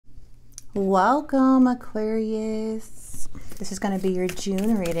Welcome, Aquarius. This is going to be your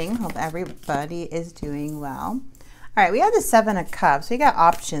June reading. Hope everybody is doing well. All right, we have the Seven of Cups. We got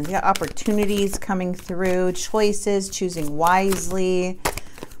options. We got opportunities coming through, choices, choosing wisely.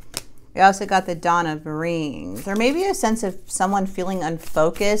 We also got the Dawn of Rings. There may be a sense of someone feeling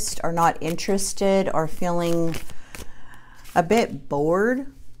unfocused or not interested or feeling a bit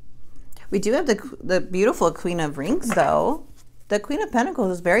bored. We do have the beautiful Queen of Rings, though. The Queen of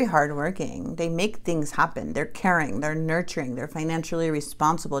Pentacles is very hardworking. They make things happen. They're caring, they're nurturing, they're financially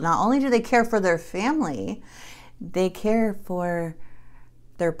responsible. Not only do they care for their family, they care for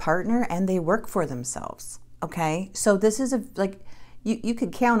their partner and they work for themselves. Okay, so this is you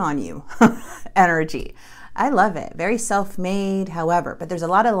could count on you energy. I love it. Very self-made, however, but there's a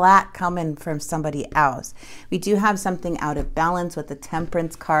lot of lack coming from somebody else. We do have something out of balance with the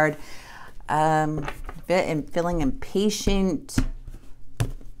Temperance card. And feeling impatient.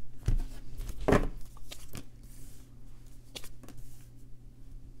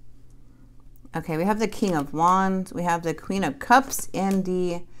 Okay, we have the King of Wands, we have the Queen of Cups, and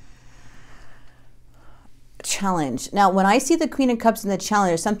the Challenge. Now, when I see the Queen of Cups and the Challenge,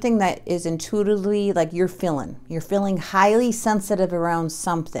 there's something that is intuitively like you're feeling highly sensitive around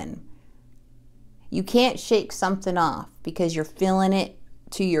something. You can't shake something off because you're feeling it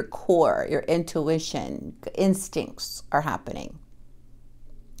to your core, your intuition, instincts are happening.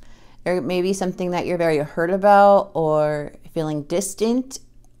 There may be something that you're very hurt about or feeling distant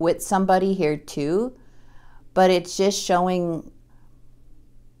with somebody here too, but it's just showing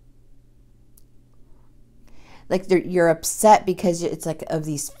like you're upset because it's like of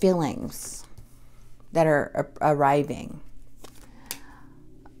these feelings that are arising,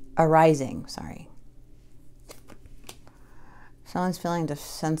 sorry. Someone's feeling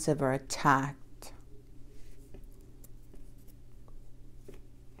defensive or attacked.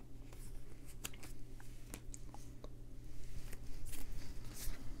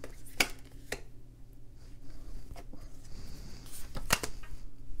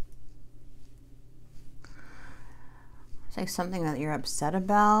 It's like something that you're upset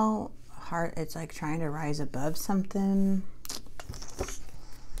about. It's like trying to rise above something.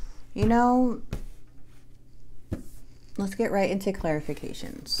 You know, let's get right into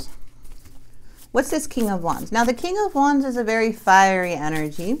clarifications. What's this King of Wands? Now, the King of Wands is a very fiery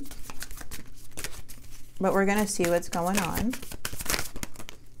energy, but we're going to see what's going on.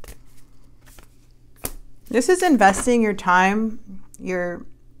 This is investing your time. You're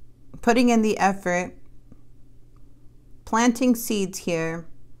putting in the effort, planting seeds here,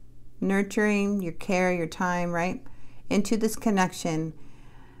 nurturing your care, your time, right, into this connection.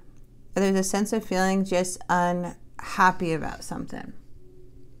 There's a sense of feeling just unhappy about something.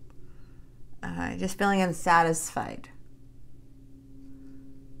 Just feeling unsatisfied.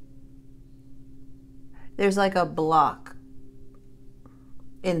 There's like a block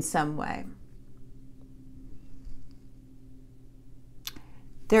in some way.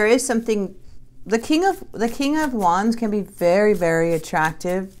 There is something. The King of Wands can be very, very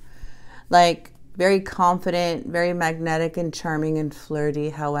attractive, like very confident, very magnetic and charming and flirty.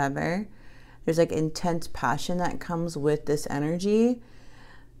 However, there's like intense passion that comes with this energy.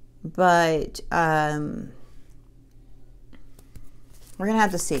 But we're going to have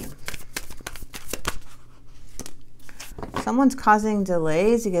to see. Someone's causing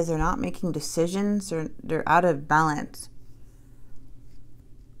delays because they're not making decisions or they're out of balance.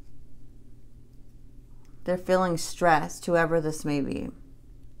 They're feeling stressed, whoever this may be.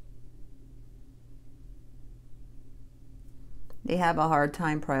 They have a hard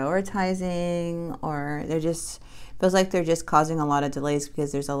time prioritizing, or they're just, feels like they're just causing a lot of delays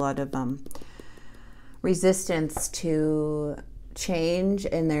because there's a lot of resistance to change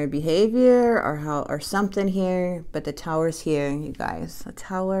in their behavior or something here. But the Tower's here, you guys. The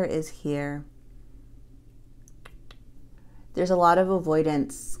Tower is here. There's a lot of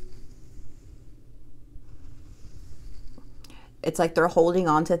avoidance. It's like they're holding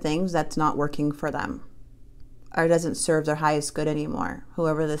on to things that's not working for them, or doesn't serve their highest good anymore,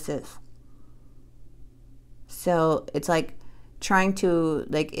 whoever this is. So it's like trying to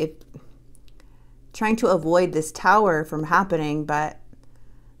avoid this Tower from happening, but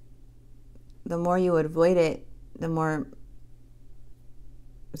the more you avoid it, the more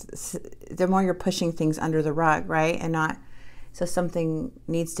you're pushing things under the rug, right? And not, so something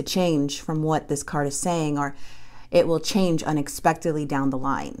needs to change from what this card is saying, or it will change unexpectedly down the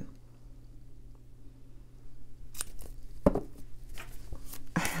line.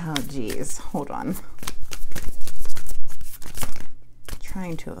 Oh, geez. Hold on.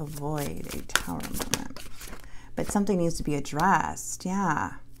 Trying to avoid a Tower moment. But something needs to be addressed.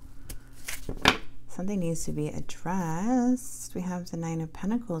 Yeah. Something needs to be addressed. We have the Nine of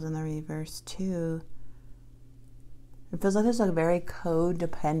Pentacles in the reverse too. It feels like there's a very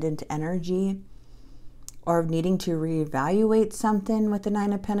codependent energy, or needing to reevaluate something with the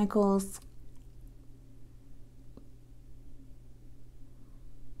Nine of Pentacles.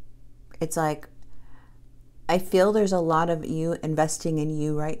 It's like, I feel there's a lot of you investing in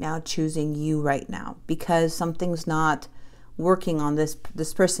you right now, choosing you right now, because something's not working on this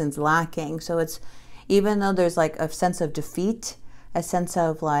person's lacking. So it's, even though there's like a sense of defeat, a sense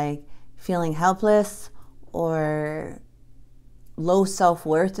of like feeling helpless or low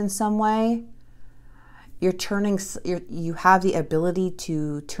self-worth in some way, you have the ability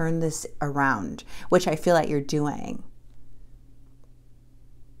to turn this around, which I feel like you're doing.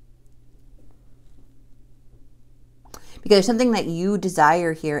 Because there's something that you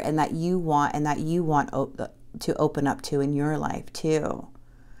desire here and that you want to open up to in your life too.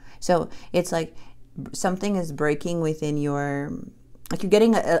 So it's like something is breaking within your, like you're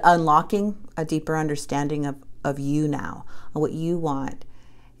getting unlocking a deeper understanding of you now, of what you want.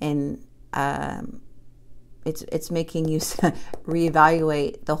 And it's making you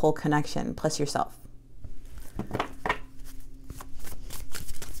reevaluate the whole connection plus yourself.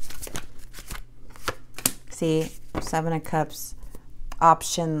 See, Seven of Cups,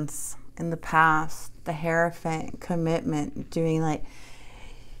 options in the past, the Hierophant, commitment, doing like,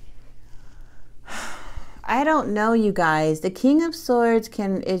 I don't know, you guys. The King of Swords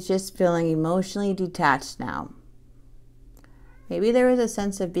is just feeling emotionally detached now. Maybe there was a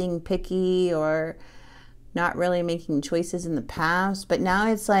sense of being picky or not really making choices in the past, but now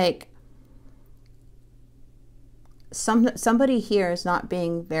it's like somebody here is not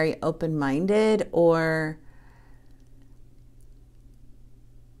being very open-minded, or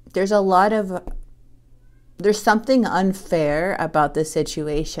there's something unfair about this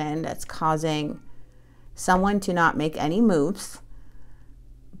situation that's causing someone to not make any moves.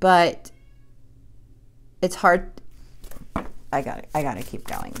 But it's hard. I gotta keep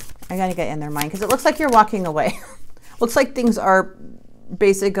going. I gotta get in their mind, because it looks like you're walking away. Looks like things are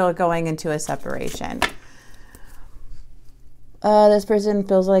basically going into a separation. This person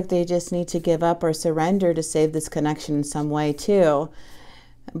feels like they just need to give up or surrender to save this connection in some way too.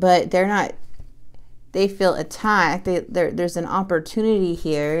 But they're not, they feel attacked. There's an opportunity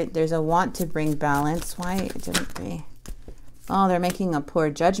here. There's a want to bring balance. Why didn't they? Oh, they're making a poor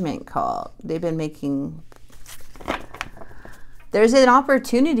judgment call. They've been making, there's an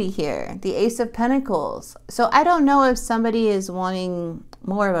opportunity here. The Ace of Pentacles. So I don't know if somebody is wanting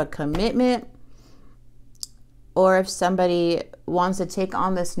more of a commitment, or if somebody wants to take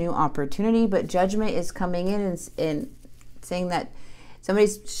on this new opportunity, but judgment is coming in and saying that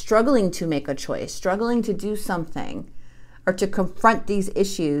somebody's struggling to make a choice, struggling to do something, or to confront these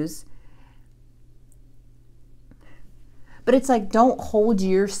issues. But it's like, don't hold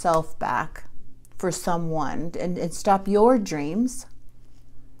yourself back for someone and stop your dreams.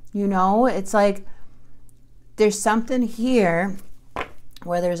 You know, it's like there's something here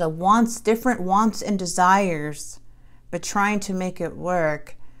where there's different wants and desires, but trying to make it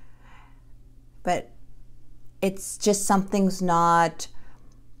work. But it's just something's not,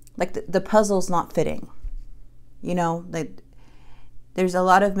 like the puzzle's not fitting. You know, like there's a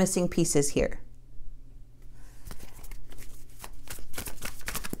lot of missing pieces here.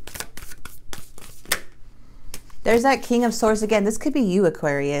 There's that King of Swords again. This could be you,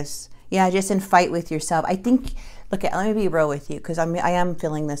 Aquarius. Yeah, just in fight with yourself. I think, look, let me be real with you, because I am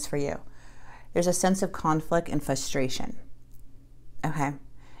feeling this for you. There's a sense of conflict and frustration. Okay.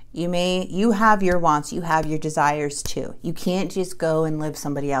 You have your wants, you have your desires too. You can't just go and live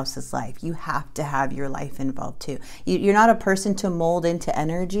somebody else's life. You have to have your life involved too. You're not a person to mold into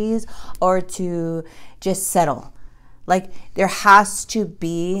energies or to just settle. Like, there has to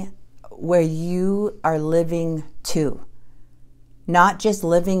be where you are living too, not just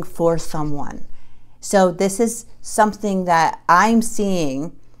living for someone. So this is something that I'm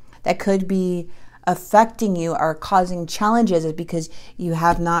seeing that could be affecting you or causing challenges, is because you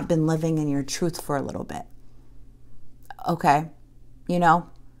have not been living in your truth for a little bit. Okay. You know,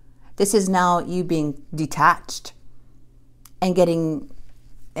 this is now you being detached and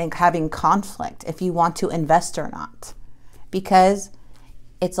having conflict if you want to invest or not, because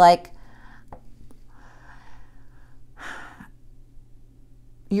it's like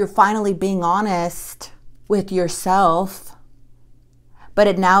you're finally being honest with yourself, but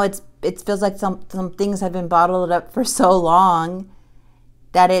it feels like some things have been bottled up for so long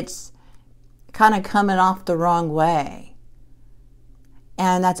that it's kind of coming off the wrong way.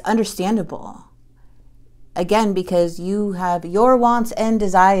 And that's understandable. again, because you have your wants and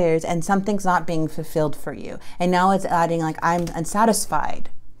desires and something's not being fulfilled for you. And now it's adding like, I'm unsatisfied.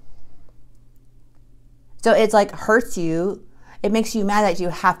 So it's like hurts you. It makes you mad that you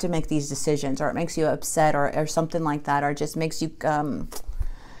have to make these decisions, or it makes you upset, or something like that, or it just makes you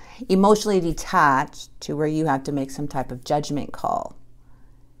emotionally detached to where you have to make some type of judgment call.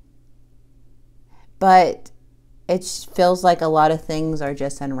 But it feels like a lot of things are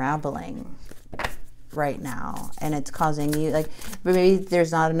just unraveling right now, and it's causing you, like, maybe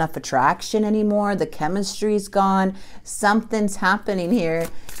there's not enough attraction anymore, the chemistry's gone, something's happening here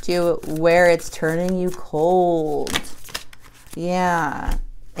to where it's turning you cold. Yeah,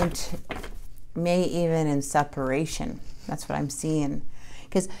 and may even in separation. That's what I'm seeing.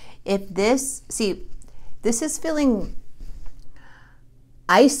 Because if this, see, this is feeling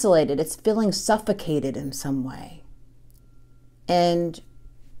isolated, it's feeling suffocated in some way. And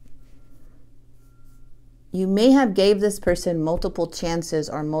you may have gave this person multiple chances,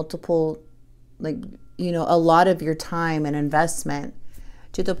 or multiple, like, you know, a lot of your time and investment,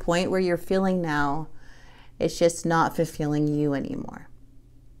 to the point where you're feeling now it's just not fulfilling you anymore.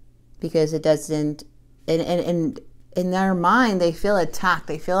 Because it doesn't, and in their mind, they feel attacked.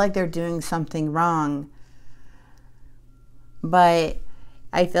 They feel like they're doing something wrong. But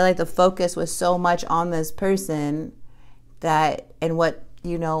I feel like the focus was so much on this person that, and what,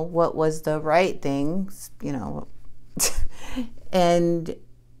 you know, what was the right things, you know, and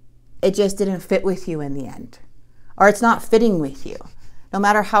it just didn't fit with you in the end. Or it's not fitting with you, no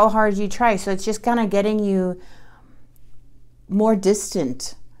matter how hard you try. So it's just kind of getting you more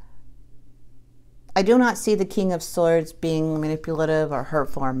distant. I do not see the King of Swords being manipulative or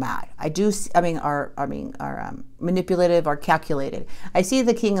hurtful or mad. I do, manipulative or calculated. I see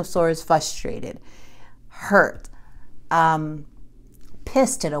the King of Swords frustrated, hurt,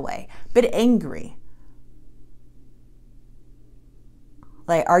 pissed in a way, but angry.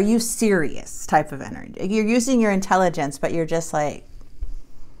 Like, are you serious type of energy? You're using your intelligence, but you're just like,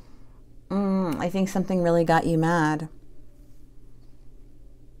 I think something really got you mad.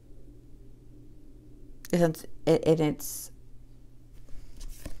 It's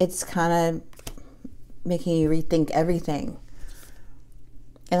kind of making you rethink everything.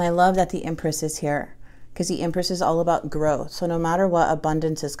 And I love that the Empress is here, because the Empress is all about growth. So no matter what,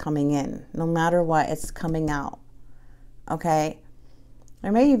 abundance is coming in. No matter what, it's coming out. Okay?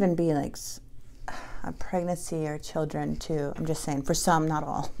 There may even be like a pregnancy or children too. I'm just saying, for some, not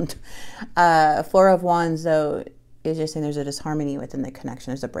all. Four of Wands, though, is just saying there's a disharmony within the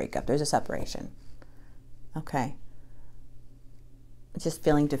connection. There's a breakup. There's a separation. Okay. Just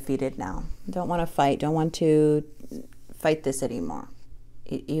feeling defeated now. Don't want to fight. Don't want to fight this anymore.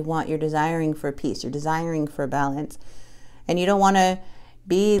 You're desiring for peace. You're desiring for balance. And you don't want to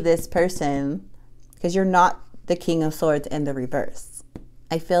be this person, because you're not the King of Swords in the reverse.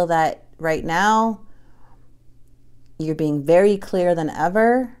 I feel that right now you're being very clear than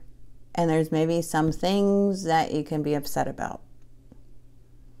ever, and there's maybe some things that you can be upset about.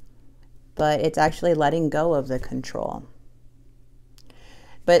 But it's actually letting go of the control.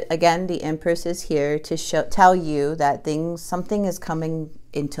 But again, the Empress is here to tell you that something is coming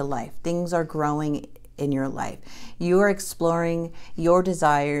into life. Things are growing in your life. You are exploring your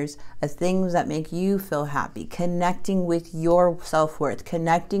desires as things that make you feel happy, connecting with your self-worth,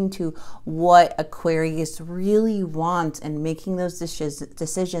 connecting to what Aquarius really wants, and making those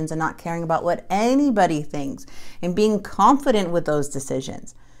decisions and not caring about what anybody thinks, and being confident with those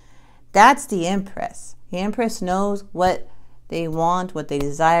decisions. That's the Empress. The Empress knows what they want, what they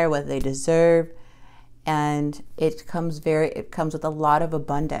desire, what they deserve, and it comes with a lot of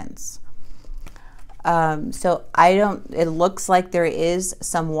abundance. So it looks like there is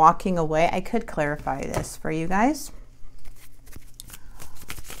some walking away. I could clarify this for you guys.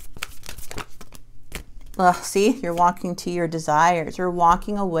 See, you're walking to your desires. You're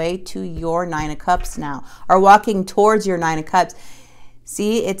walking away to your Nine of Cups now, or walking towards your Nine of Cups.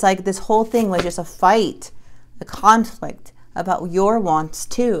 See, it's like this whole thing was just a fight, a conflict about your wants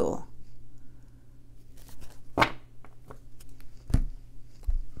too.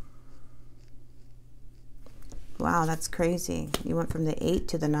 Wow, that's crazy. You went from the 8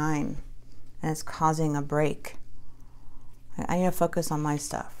 to the 9, and it's causing a break. I need to focus on my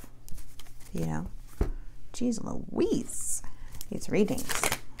stuff, you know. Jeez Louise, these readings.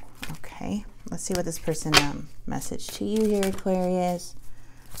 Okay, let's see what this person message to you here, Aquarius.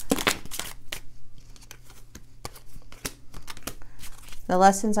 The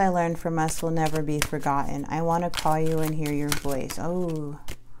lessons I learned from us will never be forgotten. I want to call you and hear your voice. Oh,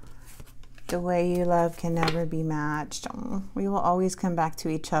 the way you love can never be matched. Oh, we will always come back to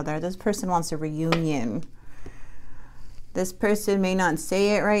each other. This person wants a reunion. This person may not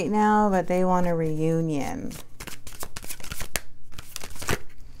say it right now, but they want a reunion.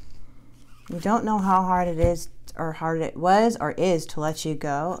 You don't know how hard it is or hard it was or is to let you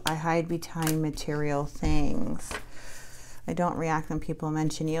go. I hide behind material things. I don't react when people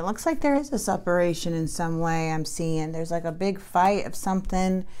mention you. It looks like there is a separation in some way. I'm seeing there's like a big fight of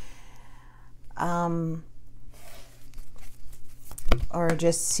something, or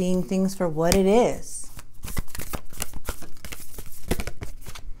just seeing things for what it is.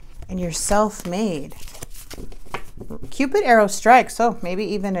 And you're self-made. Cupid arrow strikes. So maybe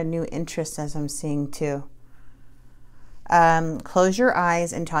even a new interest, as I'm seeing too. Close your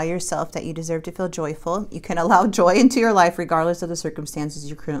eyes and tell yourself that you deserve to feel joyful. You can allow joy into your life regardless of the circumstances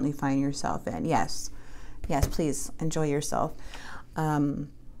you currently find yourself in. Yes. Yes, please enjoy yourself. I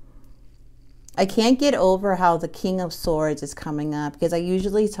can't get over how the King of Swords is coming up, because I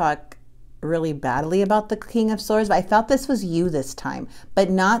usually talk really badly about the King of Swords, but I felt this was you this time, but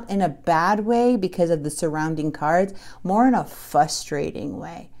not in a bad way because of the surrounding cards, more in a frustrating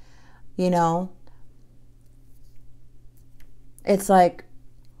way. You know, it's like,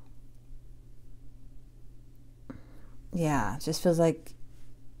 yeah, it just feels like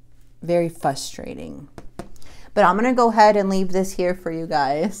very frustrating. But I'm going to go ahead and leave this here for you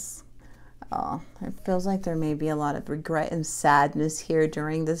guys. Oh, it feels like there may be a lot of regret and sadness here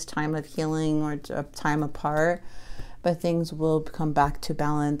during this time of healing or time apart, but things will come back to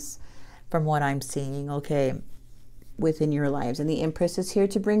balance from what I'm seeing, okay, within your lives. And the Empress is here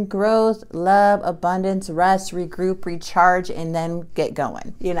to bring growth, love, abundance, rest, regroup, recharge, and then get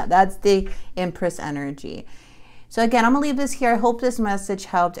going. You know, that's the Empress energy. So again, I'm going to leave this here. I hope this message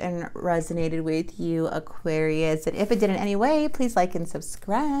helped and resonated with you, Aquarius. And if it did in any way, please like and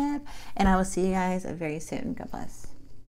subscribe. And I will see you guys very soon. God bless.